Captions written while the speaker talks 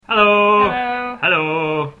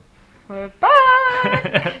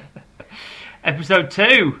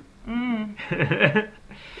episode 2.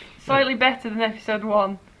 Slightly better than episode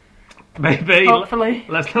 1. Maybe. Hopefully.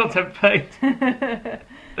 Let's not tempt fate.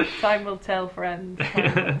 Time will tell, friends.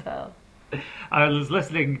 Time will tell. I was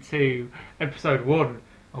listening to episode 1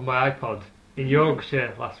 on my iPod in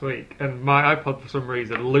Yorkshire last week, and my iPod for some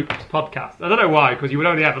reason looped podcast. I don't know why, because you would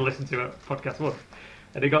only ever listen to a podcast once.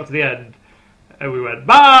 And it got to the end, and we went,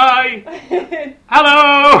 bye!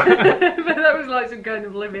 Hello! But that was like some kind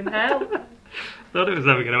of living hell. Thought it was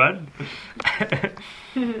never going to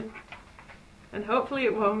end. And hopefully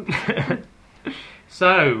it won't.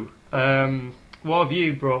 So, what have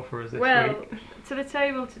you brought for us this week? To the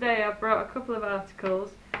table today I've brought a couple of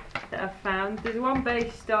articles that I've found. There's one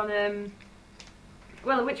based on,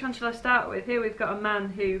 which one shall I start with? Here we've got a man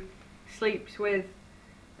who sleeps with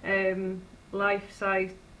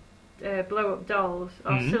life-size blow-up dolls,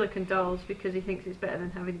 or silicone dolls, because he thinks it's better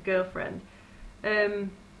than having a girlfriend.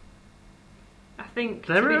 I think,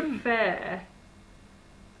 to be fair,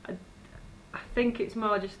 I think it's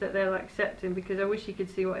more just that they'll accept him, because I wish you could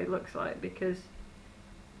see what he looks like, because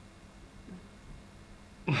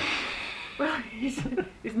well, he's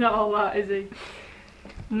not all that, is he?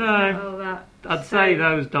 No. Not all that. I'd say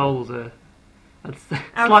those dolls are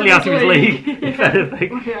slightly out of his league, if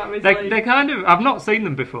anything. They're kind of... I've not seen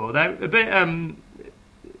them before. They're a bit...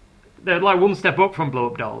 they're like one step up from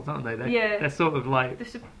blow-up dolls, aren't they? They're sort of like...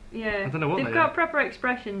 I don't know what they've got proper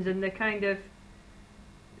expressions, and they're kind of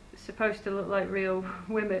supposed to look like real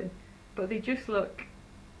women, but they just look...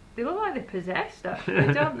 They look like they're possessed,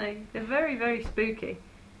 actually, don't they? They're very, very spooky.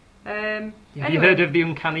 Have you heard of the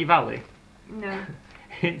Uncanny Valley? No.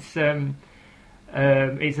 It's a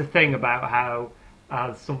thing about how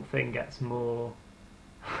as something gets more...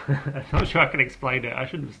 I'm not sure I can explain it. I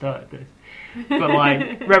shouldn't have started this. But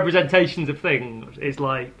like representations of things is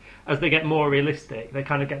like as they get more realistic, they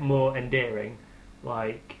kind of get more endearing.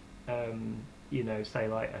 Like say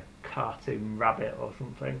like a cartoon rabbit or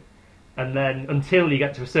something. And then until you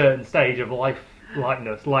get to a certain stage of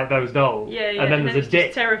likeness, like those dolls. Yeah. And then there's a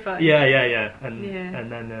dip. Terrifying. Yeah.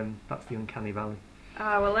 And then that's the Uncanny Valley.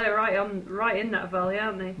 Ah, well, they're right in that valley,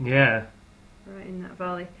 aren't they? Yeah. Right in that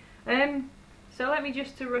valley. So let me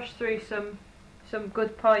just to rush through some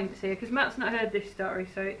good points here, because Matt's not heard this story,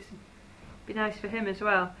 so it'd be nice for him as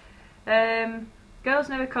well. Girls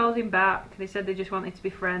never called him back. They said they just wanted to be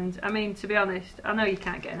friends. I mean, to be honest, I know you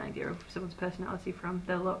can't get an idea of someone's personality from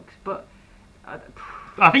their looks, but...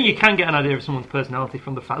 I think you can get an idea of someone's personality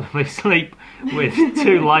from the fact that they sleep with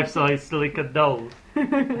 2 life-size silicone dolls.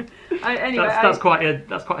 That's quite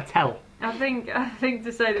a tell. I think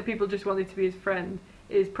to say that people just wanted to be his friend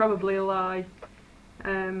is probably a lie.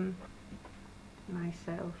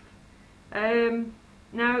 Myself.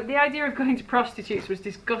 Now, the idea of going to prostitutes was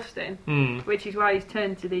disgusting, which is why he's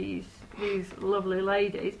turned to these lovely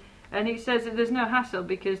ladies. And he says that there's no hassle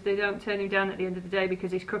because they don't turn him down at the end of the day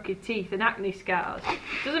because his crooked teeth and acne scars.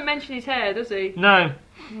 Doesn't mention his hair, does he? No,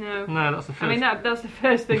 that's the first. I mean, that's the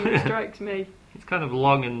first thing that strikes me. It's kind of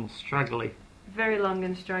long and straggly. Very long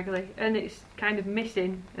and straggly, and it's kind of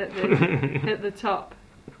missing at the at the top.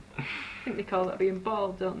 I think they call that being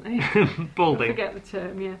bald, don't they? Balding. I forget the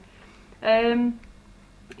term. Yeah.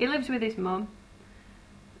 He lives with his mum.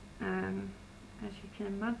 As you can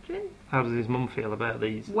imagine. How does his mum feel about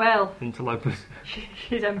these interlopers?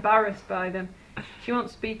 She's embarrassed by them. She won't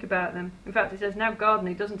speak about them. In fact, it says now Gordon,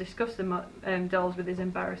 who doesn't discuss the dolls with his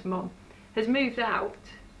embarrassed mum, has moved out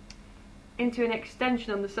into an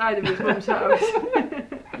extension on the side of his mum's house.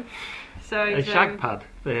 So a shag pad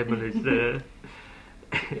for him and his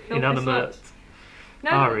inanimate.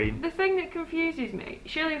 Now, the thing that confuses me,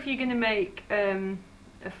 surely if you're going to make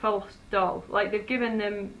a false doll, like they've given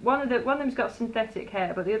them one of them's got synthetic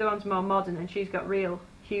hair, but the other one's more modern, and she's got real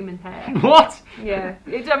human hair. What? Yeah,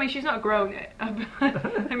 I mean she's not grown it. I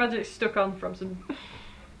imagine it's stuck on from some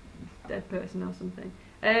dead person or something.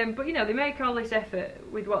 But they make all this effort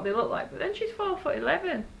with what they look like, but then she's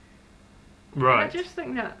 4'11". Right. And I just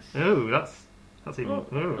think that's even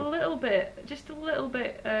a little bit, just a little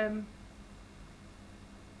bit.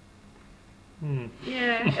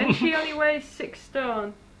 Yeah, and she only weighs 6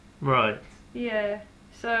 stone. Right. Yeah.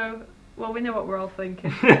 So, we know what we're all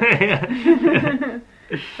thinking.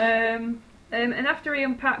 And after he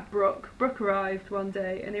unpacked Brooke arrived one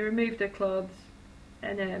day and he removed her clothes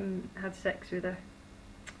and had sex with her.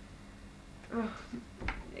 Oh,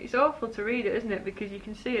 it's awful to read it, isn't it? Because you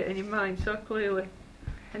can see it in your mind so clearly.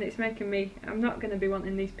 And it's making me... I'm not going to be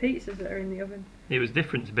wanting these pizzas that are in the oven. It was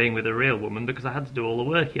different to being with a real woman because I had to do all the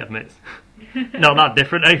work, he admits. Not that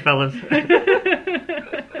different, eh, fellas?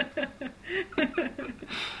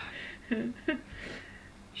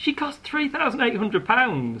 She cost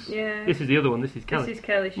 £3,800. Yeah. This is the other one. This is Kelly. This is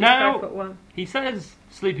Kelly. She's Now, 5'1". He says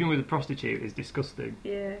sleeping with a prostitute is disgusting.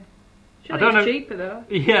 Yeah. I don't know. Cheaper though.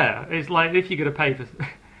 Yeah, it's like if you're going to pay for.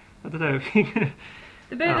 I don't know. If you're gonna...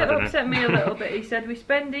 The bit that upset me a little bit, he said, we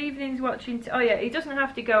spend evenings watching... oh yeah, he doesn't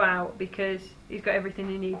have to go out because he's got everything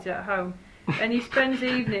he needs at home. And he spends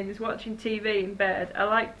evenings watching TV in bed. I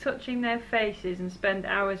like touching their faces and spend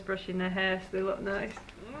hours brushing their hair so they look nice.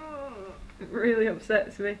 It really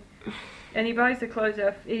upsets me. And he buys the clothes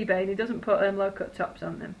off eBay and he doesn't put low-cut tops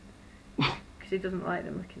on them. Because he doesn't like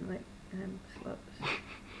them looking like sluts.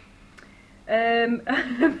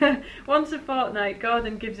 Once a fortnight,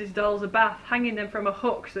 Gordon gives his dolls a bath, hanging them from a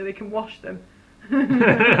hook so they can wash them.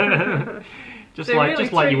 just like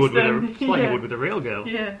you would with a real girl.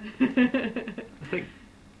 Yeah. I think.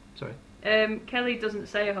 Sorry. Kelly doesn't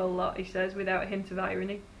say a whole lot. He says without a hint of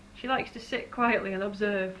irony. She likes to sit quietly and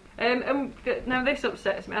observe. Now this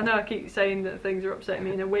upsets me. I know I keep saying that things are upsetting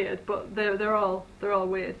me and are weird, but they're all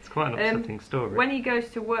weird. It's quite an upsetting story. When he goes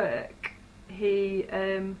to work, he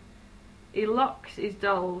locks his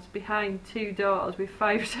dolls behind 2 doors with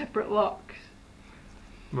 5 separate locks.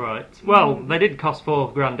 Right. Well, they did cost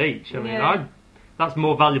 £4,000 each. I mean, that's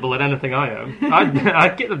more valuable than anything I own.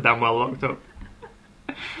 I'd get them damn well locked up.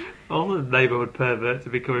 All the neighbourhood perverts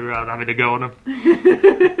would be coming around having a go on them.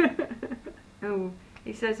 Oh,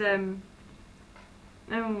 he says,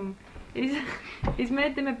 he's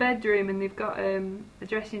made them a bedroom and they've got a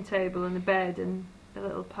dressing table and a bed and a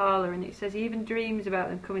little parlour, and it says he even dreams about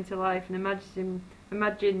them coming to life and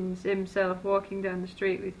imagines himself walking down the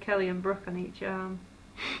street with Kelly and Brooke on each arm.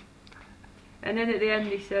 And then at the end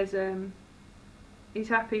he says he's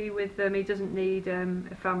happy with them, he doesn't need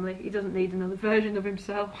a family, he doesn't need another version of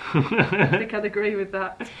himself. I think I'd agree with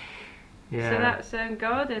that. Yeah. So that's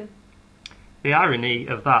Gordon. The irony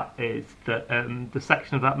of that is that the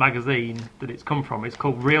section of that magazine that it's come from is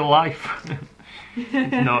called Real Life.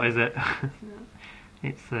 It's not, is it?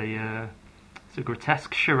 It's not. It's a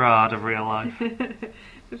grotesque charade of real life.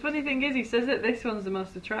 The funny thing is, he says that this one's the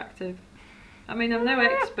most attractive. I mean, I'm no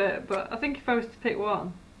expert, but I think if I was to pick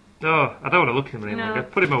one... Oh, I don't want to look at him any longer.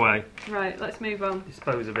 Put him away. Right, let's move on.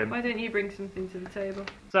 Dispose of him. Why don't you bring something to the table?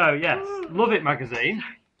 So, yes, Love It magazine.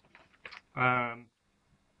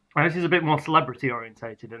 This is a bit more celebrity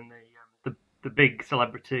orientated than the big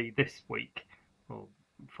celebrity this week, or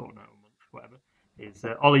fortnight or month, whatever, is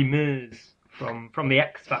Ollie Murs from the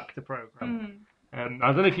X Factor programme. I don't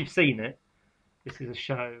know if you've seen it. This is a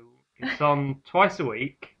show. It's on twice a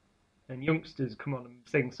week, and youngsters come on and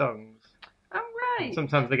sing songs. Oh, right. And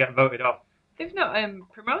sometimes they get voted off. They've not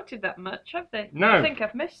promoted that much, have they? No. I think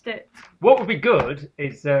I've missed it. What would be good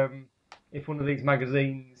is if one of these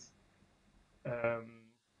magazines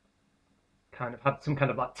kind of had some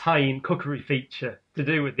kind of like tie-in cookery feature to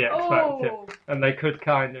do with the X Factor, and they could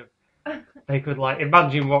like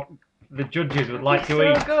imagine what the judges would like to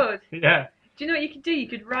eat. So good. Yeah. Do you know what you could do? You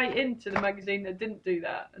could write into the magazine that didn't do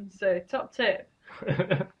that and say, top tip,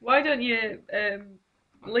 why don't you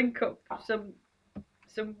link up some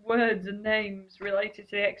words and names related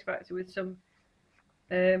to the X Factor with some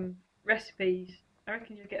recipes? I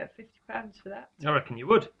reckon you'd get £50 for that. I reckon you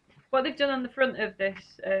would. What they've done on the front of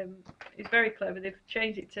this is very clever. They've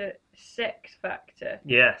changed it to Sex Factor.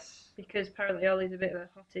 Yes. Because apparently Ollie's a bit of a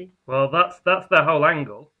hottie. Well, that's their whole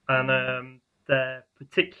angle, and they're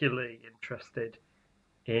particularly interested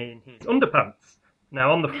in his underpants.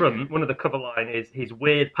 Now, on the front, one of the cover line is his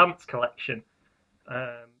weird pants collection.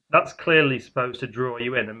 That's clearly supposed to draw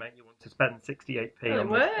you in and make you want to spend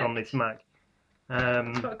 68p on this mag.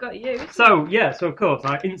 That's what got you. So of course,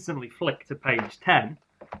 I instantly flicked to page 10,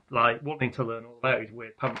 like wanting to learn all about his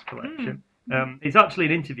weird pants collection. It's actually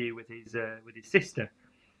an interview with his sister,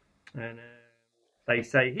 and they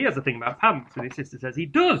say he has a thing about pants, and his sister says he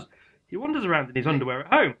does. He wanders around in his underwear at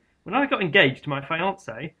home. When I got engaged to my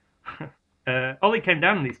fiancée, Ollie came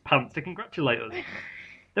down in his pants to congratulate us.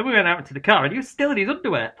 Then we went out into the car and he was still in his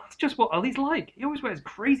underwear. That's just what Ollie's like. He always wears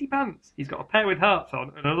crazy pants. He's got a pair with hearts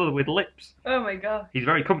on and another with lips. Oh my god. He's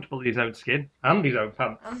very comfortable in his own skin and his own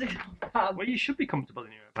pants. Well, you should be comfortable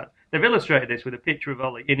in your own pants. They've illustrated this with a picture of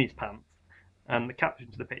Ollie in his pants. And the caption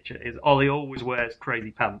to the picture is, Ollie always wears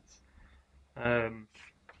crazy pants. It's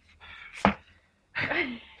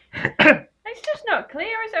just not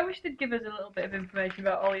clear, is it? I wish they'd give us a little bit of information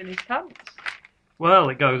about Ollie and his pants. Well,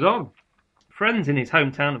 it goes on. Friends in his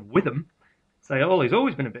hometown of Witham say Ollie's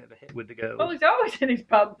always been a bit of a hit with the girls. Ollie's always in his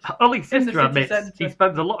pants. Ollie's sister admits he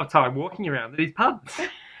spends a lot of time walking around in his pants.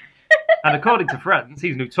 And according to friends,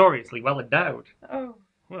 he's notoriously well endowed. Oh.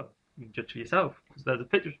 Well, you can judge for yourself, because there's a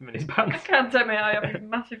picture of him in his pants. I can't take my eye off his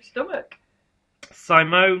massive stomach.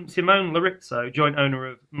 Simone Larizzo, joint owner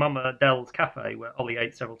of Mama Dell's Cafe, where Ollie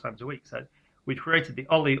ate several times a week, said, "We've created the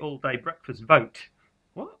Ollie All-Day Breakfast Vote."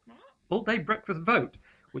 What? All-Day Breakfast Vote,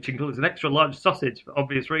 which includes an extra large sausage for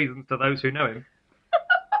obvious reasons to those who know him.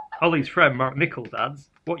 Ollie's friend Mark Nichols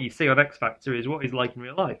adds, "What you see on X Factor is what he's like in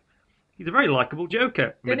real life. He's a very likeable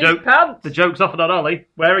joker. The joke's often on Ollie,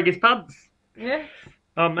 wearing his pants." Yes.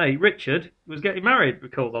 Our mate Richard was getting married,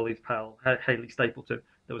 recalled Ollie's pal Hayley Stapleton.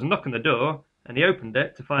 There was a knock on the door, and he opened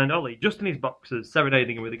it to find Ollie just in his boxers,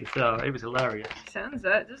 serenading him with a guitar. It was hilarious. Sounds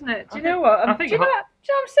that, doesn't it? Do you know what? I think do you know what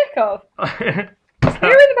I'm sick of?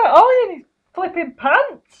 Hearing about Ollie and his flipping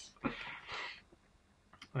pants.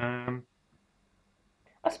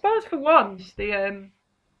 I suppose for once the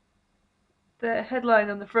headline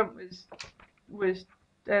on the front was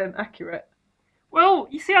accurate. Well,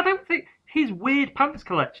 you see, I don't think his weird pants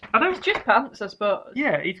collection. It's just pants, I suppose.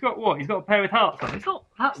 Yeah, he's got what? He's got a pair with hearts on. It's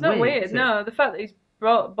not weird. No, the fact that he's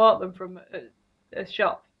bought them from a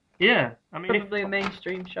shop. Yeah, I mean, probably a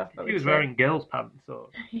mainstream shop. If he was wearing girls' pants or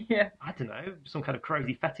yeah, I don't know, some kind of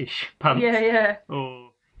crazy fetish pants. Yeah.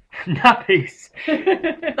 Or nappies.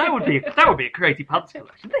 that would be a crazy pants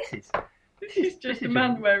collection. This is just a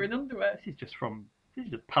man wearing underwear. This is just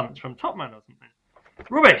pants from Top Man or something.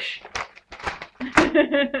 Rubbish.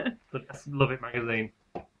 Love It magazine.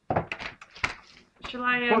 Shall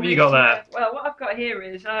I? What have you got there? Well, what I've got here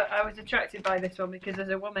is I was attracted by this one because there's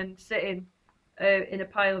a woman sitting in a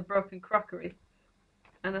pile of broken crockery,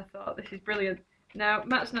 and I thought this is brilliant. Now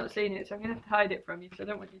Matt's not seen it, so I'm gonna have to hide it from you, so I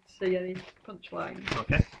don't want you to see any punchlines.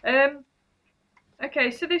 Okay. Okay.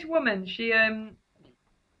 So this woman, she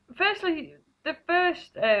firstly, the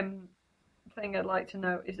first thing I'd like to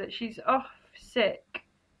note is that she's off sick.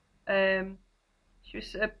 Her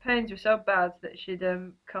pains were so bad that she'd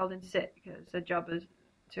called in sick to a job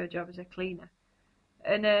as a cleaner,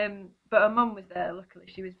 and but her mum was there. Luckily,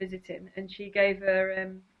 she was visiting, and she gave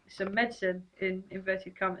her some medicine in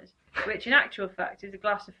inverted commas, which in actual fact is a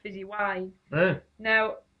glass of fizzy wine. Oh.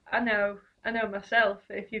 Now I know myself.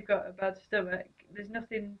 If you've got a bad stomach, there's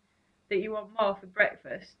nothing that you want more for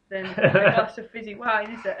breakfast than a glass of fizzy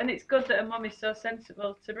wine, is it? And it's good that her mum is so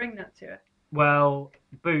sensible to bring that to her. Well,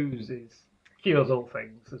 booze cures all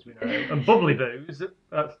things, as we know. And bubbly booze,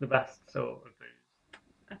 that's the best sort of booze.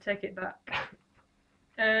 I take it back.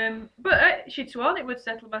 But she'd sworn it would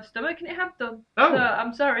settle my stomach, and it had done. Oh. So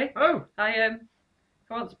I'm sorry. Oh. I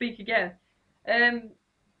won't speak again.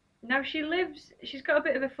 Now she's got a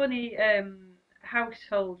bit of a funny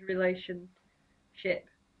household relationship.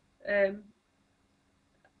 I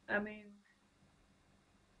mean...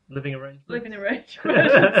 Living arrangements.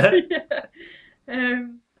 Yeah.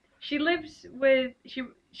 She lives with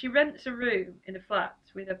she rents a room in a flat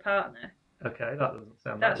with her partner. Okay, that doesn't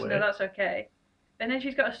sound that weird. No, that's okay. And then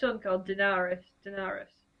she's got a son called Daenerys.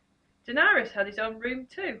 Daenerys had his own room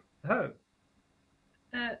too. Oh.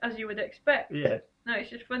 As you would expect. Yeah. No,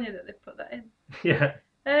 it's just funny that they've put that in. Yeah.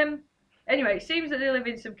 Anyway, it seems that they live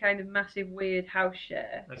in some kind of massive weird house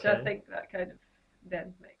share. Okay. So I think that kind of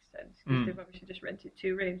then makes sense because they've obviously just rented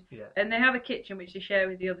 2 rooms. Yeah. And they have a kitchen which they share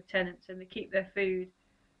with the other tenants, and they keep their food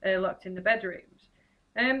locked in the bedrooms.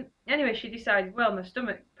 Anyway, she decided, well, my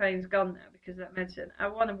stomach pain's gone now because of that medicine. I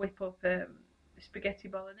want to whip up spaghetti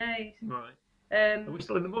bolognese. Right. Are we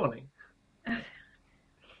still in the morning?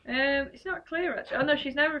 It's not clear actually. Oh no,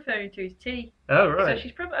 she's now referring to his tea. Oh right. So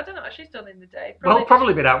she's probably, I don't know what she's done in the day.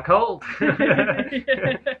 Probably been out cold.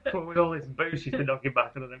 With all this booze she's been knocking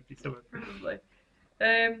back on an empty stomach. Probably.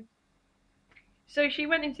 So she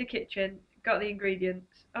went into the kitchen, got the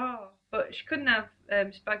ingredients. Oh, but she couldn't have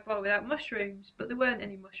spag bol without mushrooms. But there weren't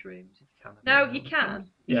any mushrooms. Now you can.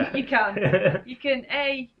 Yeah. You can. You can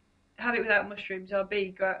A, have it without mushrooms, or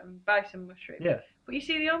B, go out and buy some mushrooms. Yeah. But you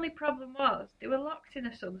see, the only problem was they were locked in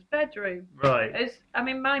her son's bedroom. Right.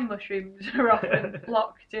 My mushrooms are often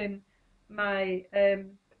locked in my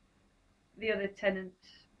the other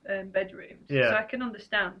tenants' bedrooms. Yeah. So I can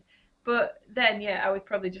understand. But then, yeah, I would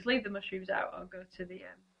probably just leave the mushrooms out or go to the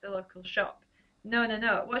local shop. No.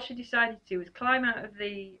 What she decided to do was climb out of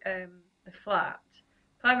the flat,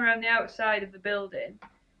 climb around the outside of the building,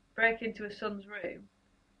 break into her son's room.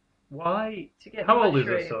 Why? To get How old is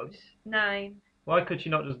her son? 9. Why could she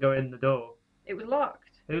not just go in the door? It was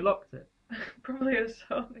locked. Who locked it? Probably her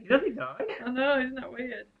son. He's only 9. I know, isn't that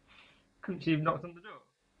weird? Couldn't she have knocked on the door?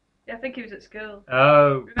 Yeah, I think he was at school.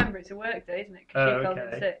 Oh. Remember, it's a work day, isn't it? Because she called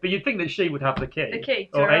in sick. But you'd think that she would have the key. The key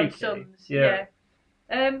to her own son's. Yeah.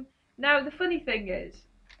 Now, the funny thing is,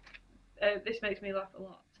 this makes me laugh a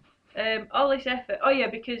lot. All this effort. Oh yeah,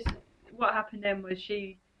 because what happened then was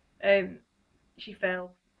she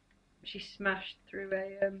fell. She smashed through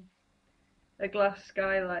a glass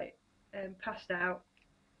skylight, passed out,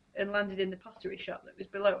 and landed in the pottery shop that was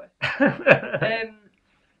below her.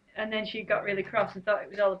 And then she got really cross and thought it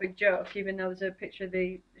was all a big joke, even though there's a picture of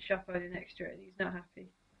the shop owner next to it. He's not happy,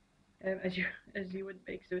 as you wouldn't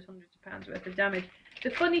be, because there was hundreds of pounds worth of damage. The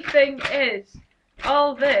funny thing is,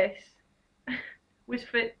 all this was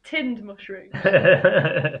for tinned mushrooms.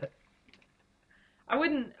 I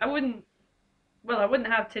wouldn't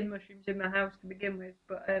have tinned mushrooms in my house to begin with,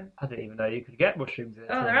 but I didn't even know you could get mushrooms in.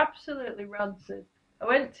 Oh, they're absolutely rancid. I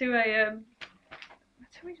went to a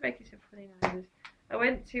somebody's making some funny noises. I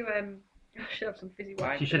went to I should have some fizzy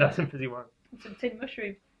wine. You should have some fizzy wine. And some tinned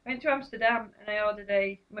mushrooms. I went to Amsterdam and I ordered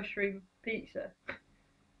a mushroom pizza.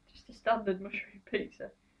 Just a standard mushroom pizza.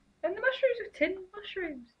 And the mushrooms were tinned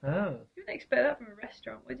mushrooms. Oh. You wouldn't expect that from a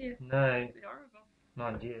restaurant, would you? No. It was horrible.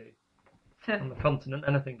 Mind you. On the continent,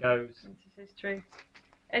 anything goes. This is true.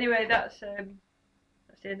 Anyway, that's the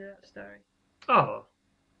end of that story. Oh.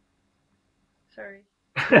 Sorry.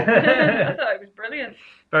 I thought it was brilliant.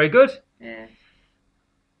 Very good. Yeah.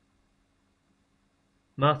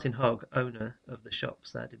 Martin Hogg, owner of the shop,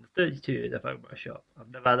 said, "In the 32 years I've owned my shop,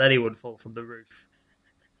 I've never had anyone fall from the roof.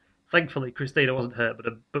 Thankfully, Christina wasn't hurt,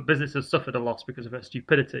 but business has suffered a loss because of her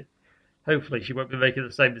stupidity. Hopefully she won't be making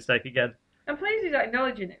the same mistake again." I'm pleased he's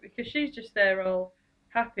acknowledging it, because she's just there all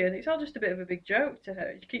happy and it's all just a bit of a big joke to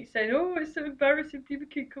her. She keeps saying, "Oh, it's so embarrassing, people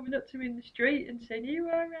keep coming up to me in the street and saying, you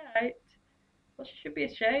alright?" Well, she should be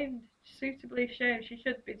ashamed, suitably ashamed. She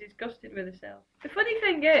should be disgusted with herself. The funny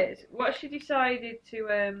thing is, what she decided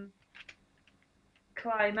to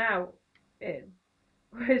climb out in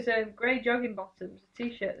was grey jogging bottoms, a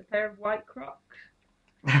t-shirt, and a pair of white Crocs.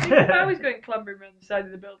 I think if I was going clambering around the side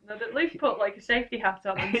of the building, I'd at least put like a safety hat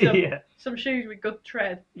on and some shoes with good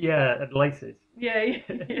tread. Yeah, and laces. Yeah.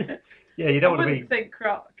 Yeah, you don't I want to be... wouldn't think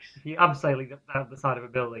Crocs. If you're abseiling down the side of a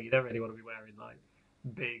building, you don't really want to be wearing like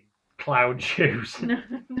big cloud shoes.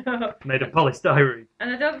 No. Made of polystyrene.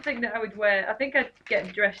 And I don't think that I would wear... I think I'd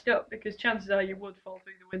get dressed up, because chances are you would fall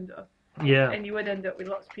through the window. Yeah. And you would end up with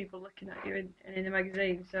lots of people looking at you in a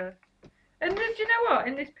magazine, so... And do you know what?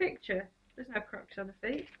 In this picture, there's no Crocs on the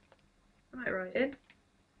feet. Am I right in?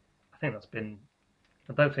 I think that's been...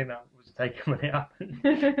 I don't think that was taken when it happened.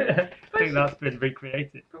 I think that's been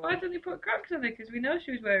recreated. But why don't they put Crocs on it? Because we know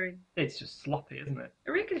she was wearing... It's just sloppy, isn't it?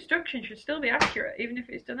 A reconstruction should still be accurate, even if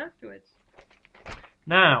it's done afterwards.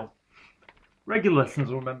 Now, regular listeners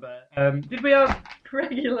will remember, did we have...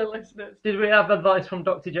 Regular listeners. Did we have advice from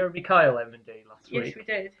Dr. Jeremy Kyle, MD, last week? Yes, we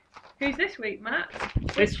did. Who's this week, Matt?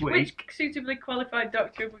 Which suitably qualified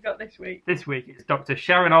doctor have we got this week? This week it's Dr.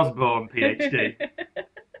 Sharon Osbourne, PhD.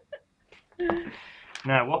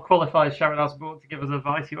 Now, what qualifies Sharon Osbourne to give us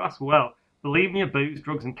advice, you ask? Well, bulimia, booze,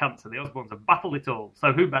 drugs and cancer. The Osbournes have battled it all.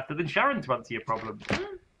 So who better than Sharon to answer your problems?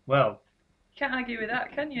 Well... Can't argue with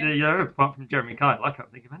that, can you? Yeah, apart from Jeremy Kyle, I can't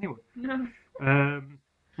think of anyone. No.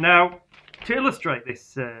 Now, to illustrate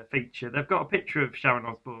this feature, they've got a picture of Sharon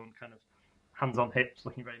Osbourne, kind of hands on hips,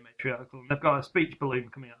 looking very matriarchal, and they've got a speech balloon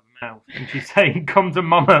coming out of her mouth, and she's saying, "Come to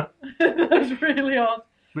mama." That's really odd.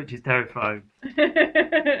 Which is terrifying.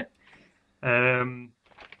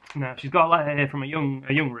 Now, she's got a letter here from a young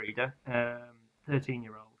reader,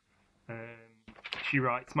 13-year-old. She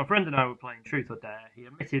writes, "My friend and I were playing Truth or Dare. He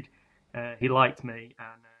admitted he liked me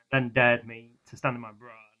and then dared me to stand in my bra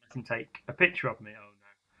and let him take a picture of me. Oh no."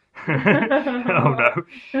 Oh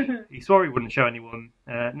no. He swore he wouldn't show anyone.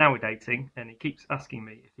 Now we're dating and he keeps asking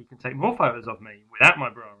me if he can take more photos of me without my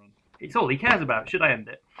bra on. It's all he cares about. Should I end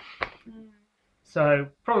it? So,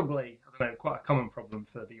 probably, I don't know, quite a common problem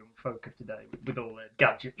for the young folk of today with all their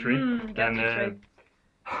gadgetry. Gadgetry.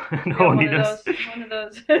 And horniness. One of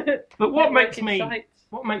those. But what makes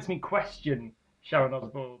me question Sharon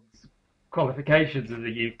Osbourne's qualifications as a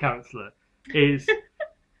youth counsellor is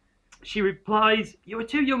she replies, "You are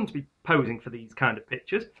too young to be posing for these kind of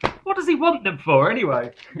pictures. What does he want them for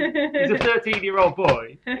anyway? He's a 13-year-old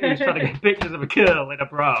boy who's trying to get pictures of a girl in a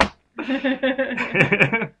bra."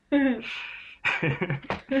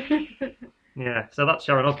 Yeah, so that's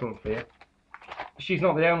Sharon Osbourne for you. She's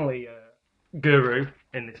not the only guru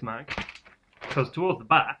in this mag, because towards the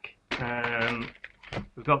back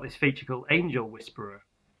we've got this feature called Angel Whisperer,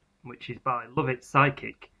 which is by Love It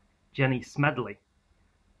psychic Jenny Smedley.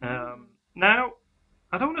 Now,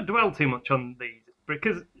 I don't want to dwell too much on these,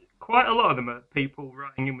 because quite a lot of them are people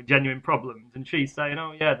writing in with genuine problems, and she's saying,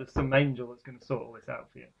 "Oh yeah, there's some angel that's going to sort all this out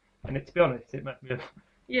for you." And to be honest, it made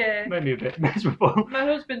me a bit miserable. My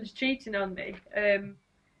husband's cheating on me.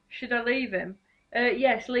 Should I leave him?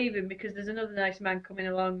 Yes, leave him, because there's another nice man coming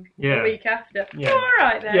along the week after. Yeah. Oh, all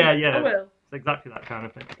right then. Yeah. I will. It's exactly that kind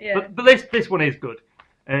of thing. Yeah. But this one is good.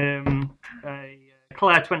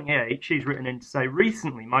 Claire, 28, she's written in to say,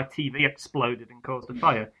 recently my TV exploded and caused a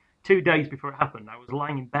fire. 2 days before it happened, I was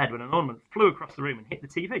lying in bed when an ornament flew across the room and hit the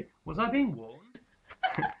TV. Was I being warned?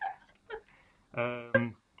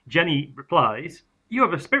 Jenny replies, you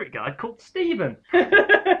have a spirit guide called Stephen,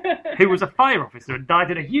 who was a fire officer and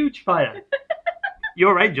died in a huge fire.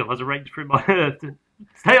 Your angel has arranged for him on Earth to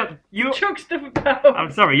stay on... Chuck stuff about.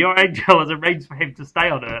 I'm sorry, your angel has arranged for him to stay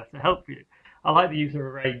on Earth to help you. I like the use of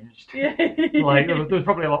arranged. Yeah. Like, there's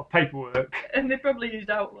probably a lot of paperwork. And they probably used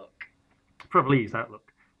Outlook.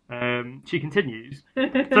 She continues.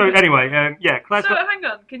 So anyway, Claire's hang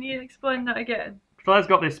on, can you explain that again? Claire's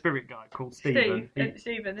got this spirit guide called Stephen.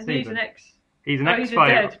 Stephen, and he's an ex... He's an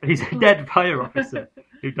ex-fire... He's a dead fire officer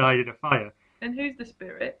who died in a fire. And who's the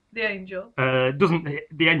spirit? The angel?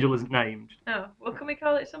 The angel isn't named. Oh, well, can we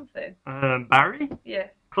call it something? Barry? Yeah.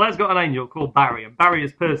 Claire's got an angel called Barry, and Barry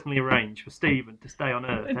has personally arranged for Stephen to stay on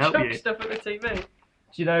Earth to help you. And chuck stuff at the TV. Do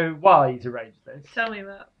you know why he's arranged this? Tell me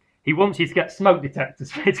that. He wants you to get smoke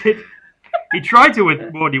detectors fitted. He tried to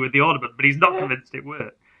warn you with the ornament, but he's not convinced it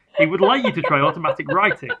worked. He would like you to try automatic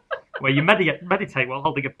writing, where you meditate while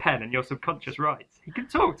holding a pen and your subconscious writes. He can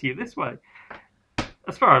talk to you this way.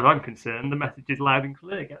 As far as I'm concerned, the message is loud and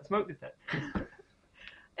clear. Get smoke detectors.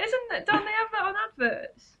 Don't they have that on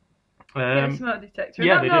adverts? Get a smoke detector.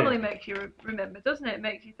 Yeah, that normally makes you remember, doesn't it? It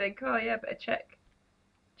makes you think, oh yeah, better check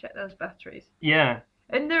those batteries. Yeah.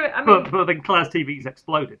 And but then Claire's TV's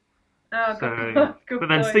exploded. Oh, so, good but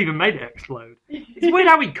then point. Stephen made it explode. It's weird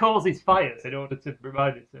how he causes fires in order to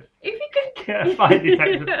remind it to if he can get a fire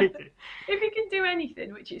detector fitted. If he can do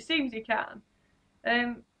anything, which it seems he can,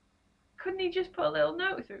 couldn't he just put a little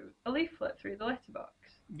note a leaflet through the letterbox?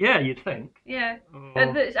 Yeah, you'd think. Yeah,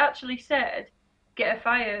 that's actually said, get a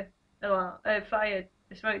fire alarm, a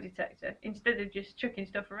smoke detector, instead of just chucking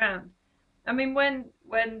stuff around. I mean, when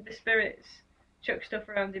the spirits chuck stuff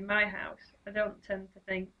around in my house, I don't tend to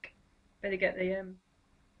think, better get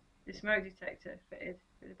the smoke detector fitted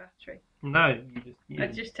with the battery. No, I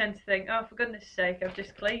just tend to think, oh, for goodness sake, I've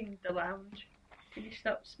just cleaned the lounge. Can you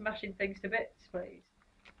stop smashing things to bits, please?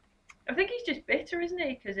 I think he's just bitter, isn't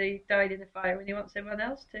he? Because he died in a fire and he wants everyone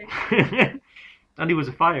else to. And he was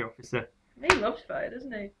a fire officer. He loves fire,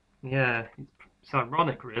 doesn't he? Yeah, it's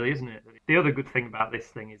ironic, really, isn't it? The other good thing about this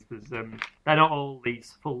thing is they're not all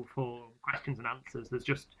these full form questions and answers.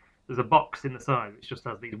 There's a box in the side which just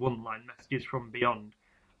has these one-line messages from beyond.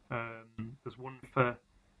 There's one for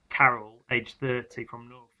Carol, age 30, from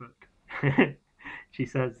Norfolk. She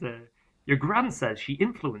says, your gran says she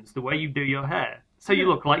influenced the way you do your hair, so you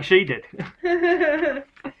look like she did. I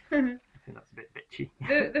think that's a bit bitchy.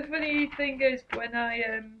 The funny thing is, when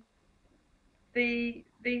I the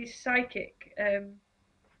psychic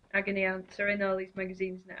agony ants are in all these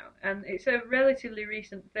magazines now, and it's a relatively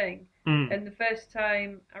recent thing. And the first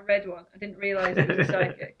time I read one, I didn't realise it was a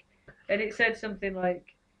psychic, and it said something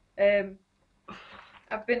like,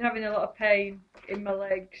 "I've been having a lot of pain in my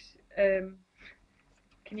legs.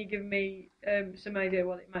 Can you give me some idea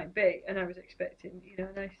what it might be?" And I was expecting, a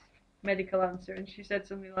nice medical answer, and she said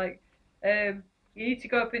something like, "You need to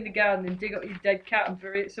go up in the garden and dig up your dead cat and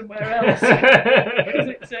bury it somewhere else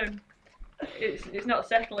because it's not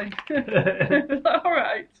settling." All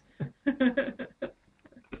right.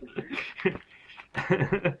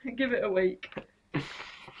 Give it a week.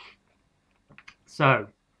 So,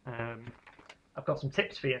 I've got some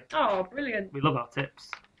tips for you. Oh, brilliant! We love our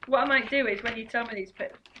tips. What I might do is, when you tell me these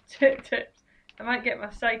tips, I might get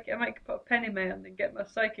I might put a pen in my hand and get my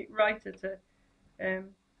psychic writer to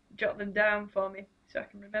jot them down for me so I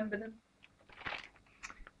can remember them.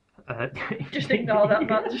 Just ignore that,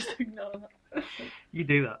 Matt. Just ignore that. You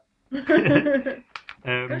do that.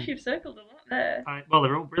 Gosh, you've circled a lot there. Well,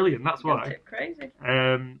 they're all brilliant. That's why. Tip crazy.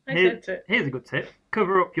 Here's a good tip.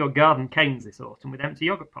 Cover up your garden canes this autumn with empty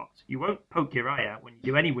yogurt pots. You won't poke your eye out when you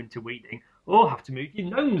do any winter weeding or have to move your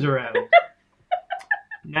gnomes around.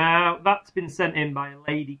 Now, that's been sent in by a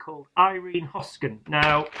lady called Irene Hoskin.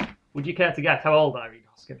 Now, would you care to guess how old Irene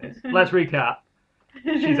Hoskin is? Let's recap.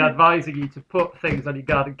 She's advising you to put things on your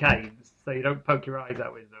garden canes so you don't poke your eyes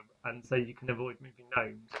out with them and so you can avoid moving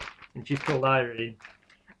gnomes. And she's called Irene.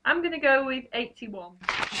 I'm going to go with 81.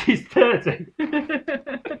 She's 30.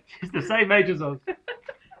 She's the same age as us.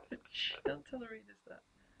 Shh, don't tell the readers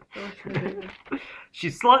that.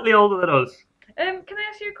 She's slightly older than us. Can I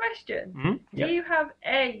ask you a question? Mm-hmm. Do you have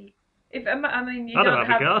a... you don't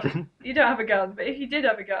have a garden. You don't have a garden, but if you did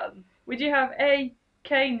have a garden, would you have A,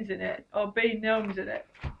 canes in it, or B, gnomes in it?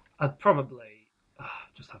 I'd probably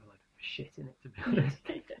just have a load of shit in it, to be honest.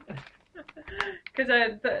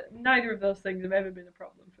 Because neither of those things have ever been a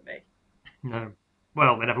problem for me. No.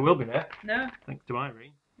 Well, they never will be there. No. Thanks to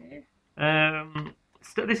Irene. Yeah.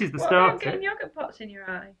 This is the What start. about getting yogurt pots in your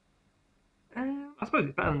eye? I suppose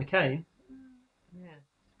it's better than the cane. Mm.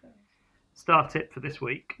 Yeah. Star tip for this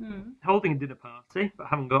week. Holding a dinner party, but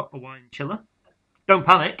haven't got a wine chiller. Don't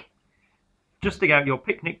panic. Just dig out your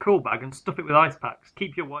picnic cool bag and stuff it with ice packs.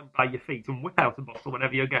 Keep your wine by your feet and whip out a bottle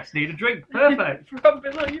whenever your guests need a drink. Perfect. From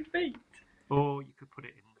below your feet. Or you could put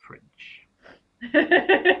it in the fridge.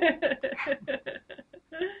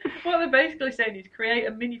 What they're basically saying is create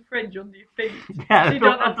a mini fridge under your feet. Yeah, so you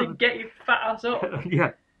don't have to get your fat ass up.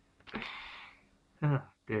 Yeah. Oh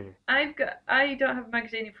dear. I don't have a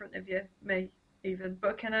magazine in front of you, me even,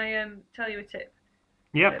 but can I tell you a tip?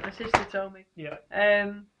 Yeah. That my sister told me. Yeah.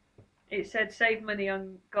 It said save money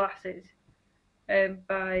on glasses.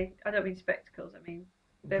 By I don't mean spectacles, I mean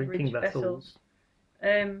beverage vessels.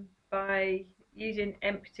 By using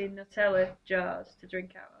empty Nutella jars to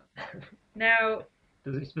drink out of. Now,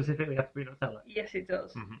 does it specifically have to be Nutella? Yes, it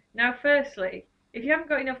does. Mm-hmm. Now, firstly, if you haven't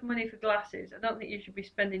got enough money for glasses, I don't think you should be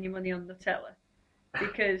spending your money on Nutella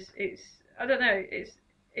because it's not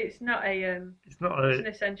an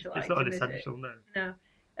essential item. It's not an essential, no. No.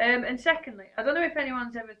 And secondly, I don't know if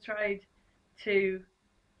anyone's ever tried to,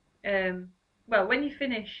 well, when you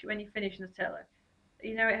finish Nutella,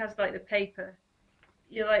 you know it has like the paper.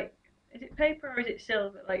 You're like, is it paper or is it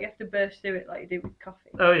silver? Like you have to burst through it like you do with coffee.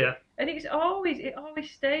 Oh yeah. And it always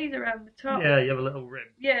stays around the top. Yeah, you have a little rim.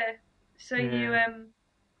 Yeah. So yeah.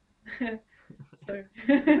 you so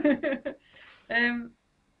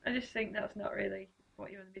I just think that's not really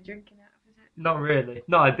what you want to be drinking out of, is it? Not really.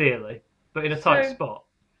 Not ideally. But in a tight spot.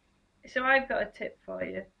 So I've got a tip for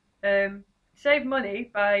you. Save money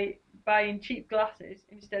by buying cheap glasses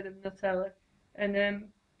instead of Nutella. And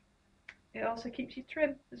it also keeps you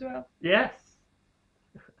trim as well. Yes.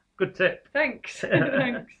 Good tip. Thanks.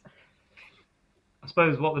 Thanks. I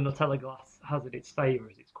suppose what the Nutella glass has in its favour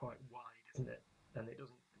is it's quite wide, isn't it? And it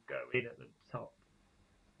doesn't go in at the top.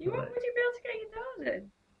 Would you be able to get your nose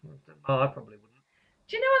in? Oh, I probably wouldn't.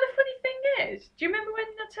 Do you know what the funny thing is? Do you remember when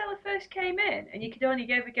Nutella first came in and you could only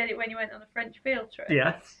ever get it when you went on a French field trip?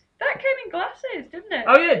 Yes. That came in glasses, didn't it?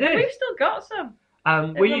 Oh yeah, it did. We've still got some.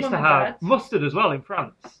 We used to have mustard as well in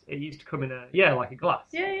France. It used to come in like a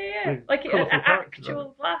glass. Yeah. Like an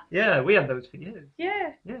actual glass. Yeah, we had those for years.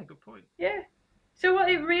 Yeah. Yeah, good point. Yeah. So what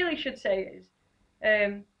it really should say is,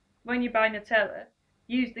 when you buy Nutella,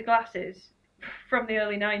 use the glasses from the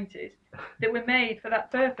early 90s that were made for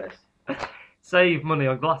that purpose. Save money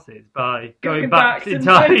on glasses by going back in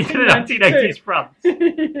time to 1980s France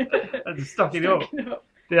and stocking up.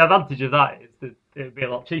 The advantage of that is that it would be a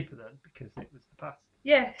lot cheaper then because it was the past.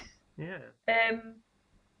 Yes. Yeah.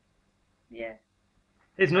 Yeah.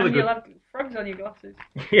 Here's another you'll have frogs on your glasses.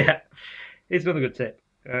 Yeah. Here's another good tip.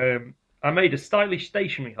 I made a stylish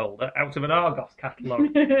stationery holder out of an Argos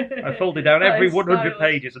catalogue. I folded down every 100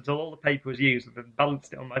 pages until all the paper was used and then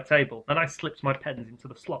balanced it on my table. Then I slipped my pens into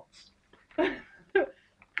the slots.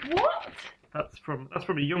 What? That's from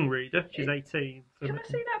a young reader. She's 18. So can I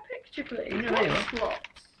see that picture, please? Yeah, what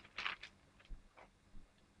slots?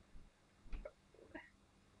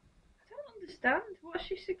 I don't understand. What does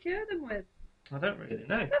she secure them with? I don't really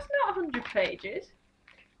know. That's not 100 pages.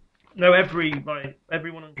 No, every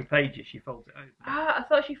 100 pages she folds it over. Ah, I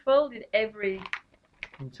thought she folded every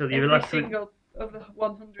single of the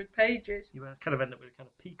 100 pages. You kind of end up with a kind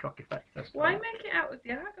of peacock effect. Why make it out with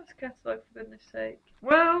the Argos catalogue, for goodness sake?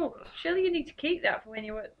 Well, surely you need to keep that for when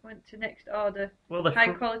you went to next order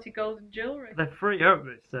high quality golden jewellery. They're free, aren't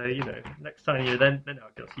they? So next time you're then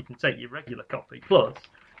Argos, you can take your regular copy plus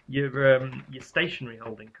your stationery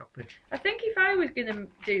holding copy. I think if I was going to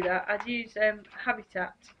do that, I'd use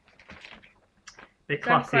Habitat. Bit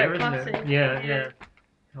classier, isn't it? Yeah.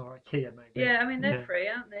 Or IKEA, maybe. Yeah, I mean, they're free,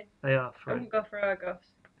 aren't they? They are free. I wouldn't go for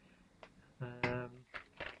Argos.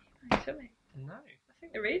 Silly. No. I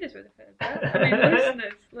think the readers would have heard that. I mean,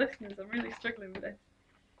 listeners, I'm really struggling with this.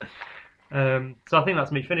 So I think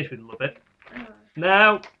that's me finished with Love It. Oh.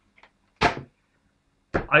 Now,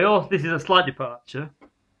 this is a slight departure,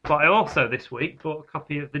 but I also this week bought a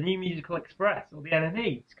copy of the New Musical Express, or the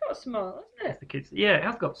NME. It's got small, hasn't it? The kids. Yeah, it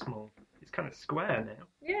has got small. It's kind of square now.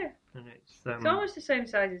 Yeah. And it's almost the same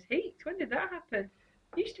size as Heat. When did that happen?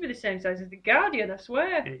 It used to be the same size as The Guardian, I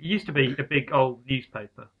swear. It used to be a big old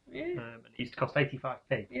newspaper. Yeah. And it used to cost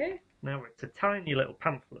 85p. Yeah. Now it's a tiny little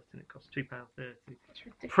pamphlet and it costs £2.30. That's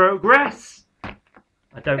ridiculous. Progress?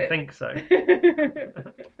 I don't think so.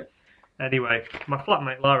 Anyway, my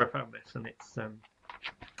flatmate Lara found this, and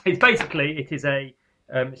it's basically it is a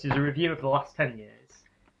review of the last 10 years.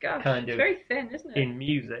 Gosh, kind it's of very thin, isn't it? in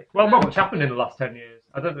music. Well, not much happened in the last 10 years.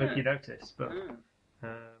 I don't know if you noticed, but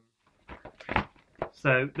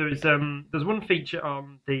So there's one feature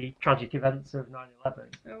on the tragic events of 9/11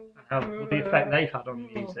 and how the effect they've had on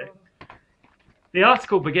music. The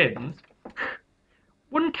article begins,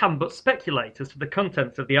 one can but speculate as to the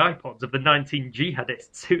contents of the iPods of the 19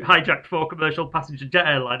 jihadists who hijacked 4 commercial passenger jet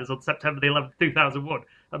airliners on September the 11th, 2001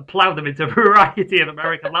 and ploughed them into a variety of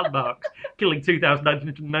American landmarks, killing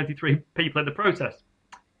 2,993 people in the process.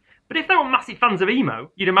 But if they were massive fans of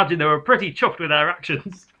emo, you'd imagine they were pretty chuffed with their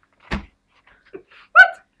actions.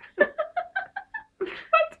 What? I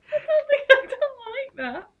don't like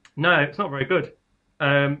that. No, it's not very good.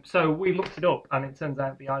 So we looked it up, and it turns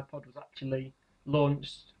out the iPod was actually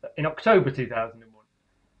launched in October 2001.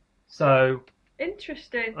 So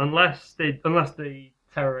interesting. Unless the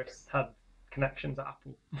terrorists had connections at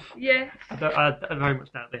Apple. Yes. I very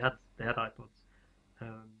much doubt they had iPods.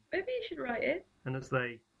 Maybe you should write it. And as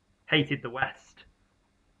they hated the West,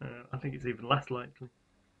 I think it's even less likely.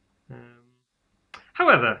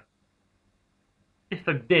 However, if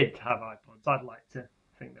they did have iPods, I'd like to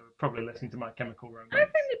think they were probably listening to My Chemical Romance. I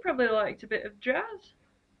think they probably liked a bit of jazz.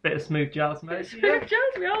 Bit of smooth jazz, maybe. Smooth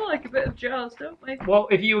jazz, we all like a bit of jazz, don't we? Well,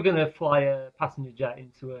 if you were going to fly a passenger jet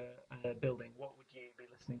into a building, what would you be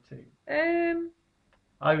listening to?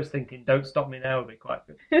 I was thinking Don't Stop Me Now would be quite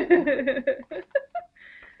good.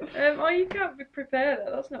 Oh, you can't prepare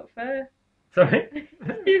that. That's not fair. Sorry?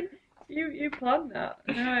 you planned that.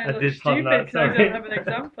 No, I did plan that, because I don't have an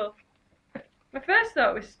example. My first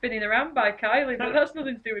thought was Spinning Around by Kylie, but that's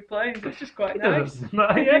nothing to do with planes. It's just quite nice.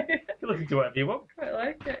 Yeah. You can listen to whatever you want. Quite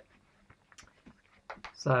like it.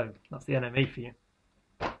 So, that's the NME for you.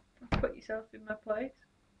 Put yourself in my place.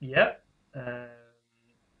 Yep.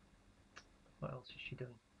 What else has she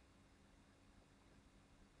done?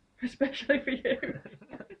 Especially for you.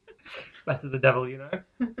 Better the devil, you know.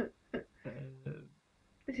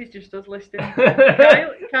 This is just us listing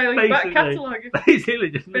Kylie's back catalogue. Basically,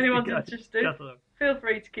 just if anyone's interested, catalog. Feel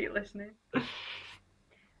free to keep listening.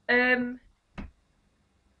 I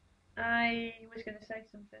was going to say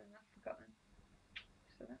something and I've forgotten.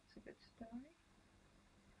 So that's a good story.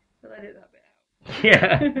 We'll edit that bit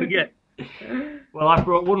out. Yeah. Well, I've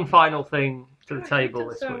brought one final thing to the table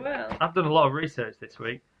this week. Well. I've done a lot of research this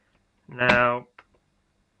week. Now,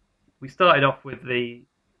 we started off with the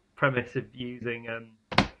premise of using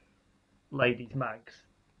ladies' mags.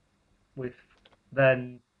 We've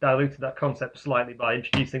then diluted that concept slightly by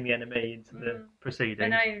introducing the NME into the proceedings.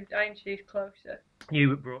 And I introduced Closer.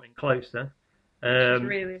 You brought in Closer. Which is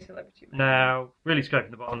really a celebrity menu. Now, really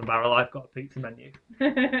scraping the bottom of the barrel, I've got a pizza menu.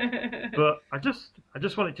 But I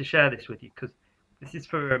just wanted to share this with you because this is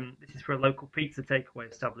for a local pizza takeaway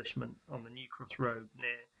establishment on the New Cross Road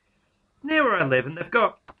near where I live, and they've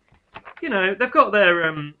got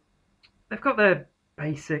their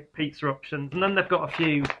basic pizza options, and then they've got a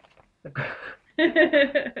few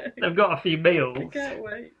meals. I can't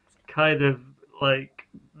wait. Kind of like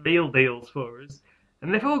meal deals for us,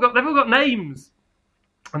 and they've all got names,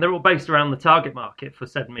 and they're all based around the target market for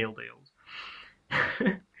said meal deals.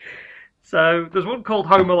 So there's one called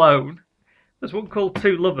Home Alone, there's one called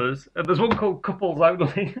Two Lovers, and there's one called Couples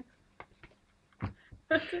Only.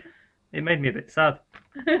 It made me a bit sad.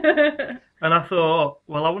 And I thought,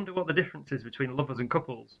 well, I wonder what the difference is between lovers and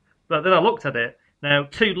couples. But then I looked at it. Now,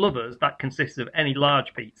 Two Lovers, that consists of any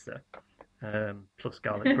large pizza, plus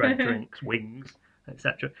garlic bread, drinks, wings,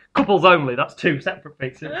 etc. Couples Only, that's 2 separate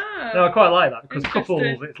pizzas. Now, I quite like that, because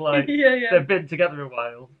couples, it's like, they've been together a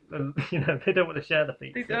while, and, they don't want to share the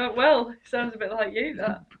pizza. Well, it sounds a bit like you,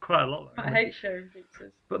 that. Quite a lot. I hate sharing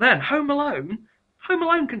pizzas. But then, Home Alone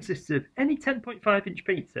consists of any 10.5-inch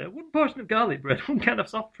pizza, 1 portion of garlic bread, 1 can of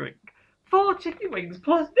soft drink, 4 chicken wings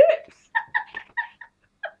plus dips.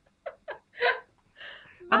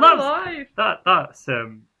 And that's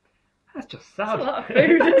just sad. That's a lot of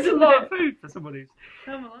food. It's a lot of food for someone who's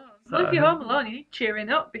Home Alone. Well, if you're Home Alone, you need cheering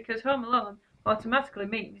up because Home Alone automatically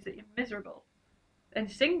means that you're miserable and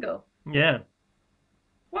single. Yeah.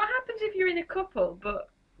 What happens if you're in a couple but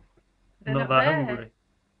they're not that there? Hungry?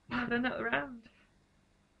 No, they're not around.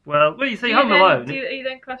 Well, you see, Home Alone. Are you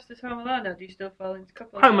then classed as Home Alone, or do you still fall into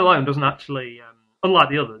couples? Home Alone doesn't actually, unlike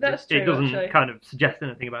the others, That's true, it doesn't actually. kind of suggest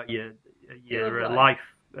anything about your life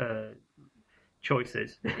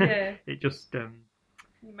choices. Yeah. It just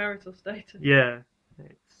marital status. Yeah,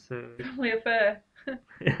 it's Family affair.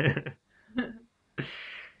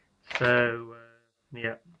 So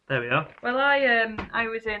yeah, there we are. Well, I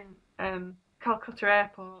was in Calcutta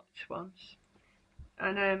Airport once,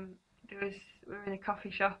 and we were in a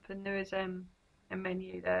coffee shop, and there was a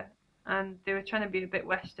menu there, and they were trying to be a bit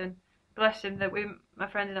Western. Bless him, that my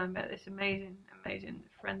friend and I met this amazing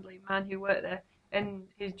friendly man who worked there. and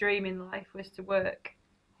his dream in life was to work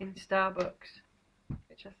in Starbucks,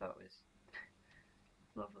 which I thought was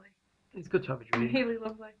lovely. It's good to have a dream. Really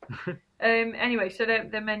lovely. Anyway, so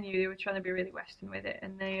the menu, they were trying to be really Western with it,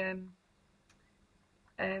 and they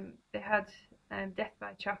had Death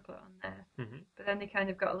by Chocolate on there, but then they kind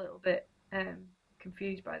of got a little bit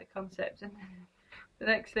confused by the concept, and the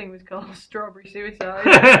next thing was called Strawberry Suicide.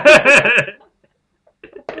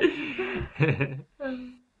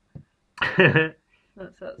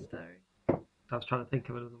 That's that story. I was trying to think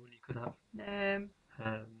of another one you could have.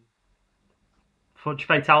 Fudge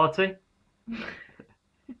Fatality.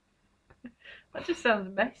 That just sounds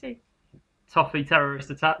messy. Toffee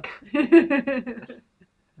Terrorist Attack.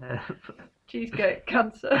 Cheesecake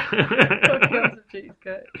Cancer. Cancer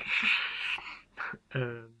cheesecake.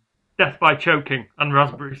 Death by Choking and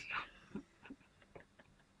Raspberries.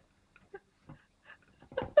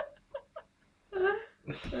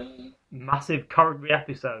 Massive coronary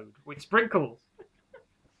episode with sprinkles.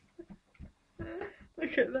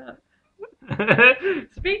 Look at that.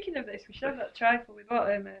 Speaking of this, we should have that trifle. We bought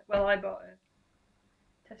I bought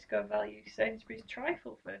a Tesco Value Sainsbury's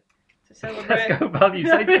trifle to celebrate. Tesco Value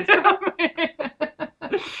Sainsbury's.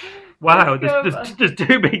 Wow, there's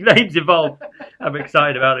two big names involved. I'm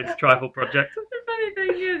excited about this trifle project. The funny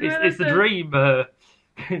thing is, it's the dream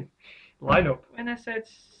lineup. When I said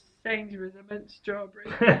Sainsbury's, I meant strawberry.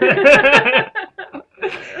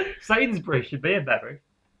 Sainsbury's should be a beverage.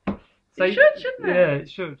 It should, shouldn't it? Yeah, it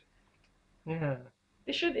should. Yeah.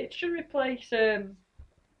 It should replace. That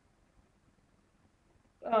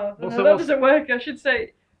doesn't work. I was going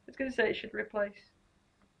to say it should replace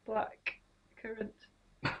black currant,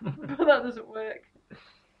 but that doesn't work.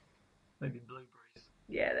 Maybe blueberries.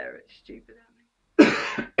 Yeah, they're stupid, aren't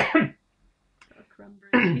they?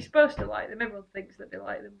 Cranberries. You're supposed to like them. Everyone thinks that they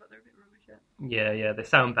like them, but they're a bit rubbish. Yeah, they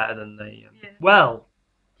sound better than they. Yeah. Well,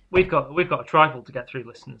 we've got a trifle to get through,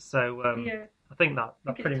 listeners. So yeah. I think that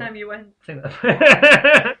pretty much. Time you went. I think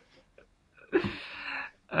that.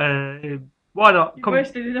 Why not? You've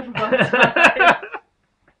wasted enough of our time.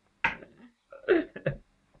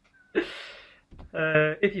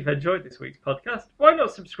 If you've enjoyed this week's podcast, why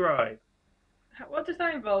not subscribe? What does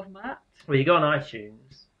that involve, Matt? Well, you go on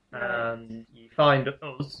iTunes and you find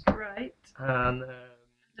us. Right. And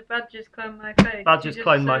the badgers clone my face. Badgers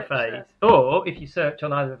clone my face. That. Or if you search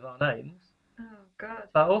on either of our names. Oh God.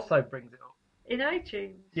 That also brings it up. In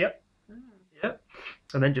iTunes. Yep. Yep.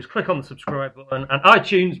 And then just click on the subscribe button, and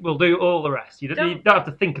iTunes will do all the rest. You don't have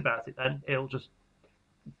to think about it. Then it'll just.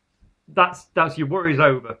 That's your worries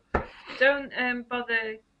over. Don't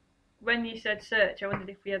bother. When you said search, I wondered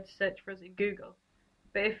if we had to search for us in Google.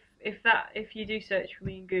 But if you do search for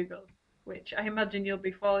me in Google, which I imagine you'll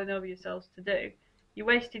be falling over yourselves to do, you're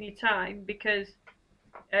wasting your time because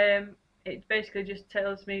it basically just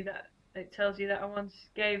tells you that I once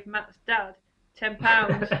gave Matt's dad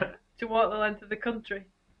 £10 to walk the length of the country.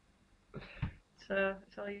 So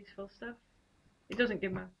it's all useful stuff. It doesn't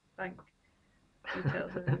give my bank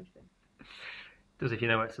details or anything. Does if you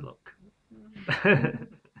know where to look.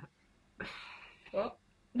 What?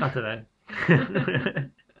 I don't know.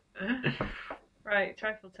 Right,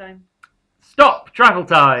 trifle time. Stop! Travel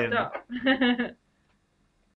time! Stop.